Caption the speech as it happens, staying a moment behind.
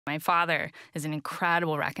My father is an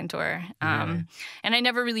incredible raconteur, Really? and I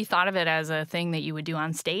never really thought of it as a thing that you would do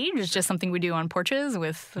on stage. It's just something we do on porches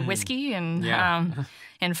with whiskey and Yeah.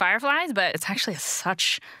 and fireflies. But it's actually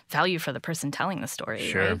such value for the person telling the story,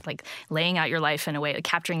 Sure. right? Like laying out your life in a way, like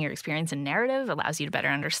capturing your experience in narrative allows you to better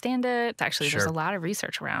understand it. Actually, there's Sure. a lot of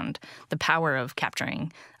research around the power of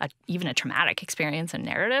capturing even a traumatic experience in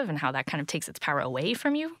narrative and how that kind of takes its power away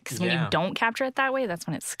from you. Because when you Yeah. don't capture it that way, that's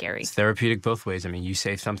when it's scary. It's therapeutic both ways. I mean, you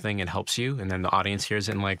say something, it helps you, and then the audience hears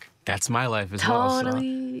it and like, that's my life as well. So,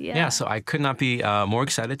 Totally, yeah, so I could not be more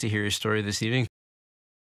excited to hear your story this evening.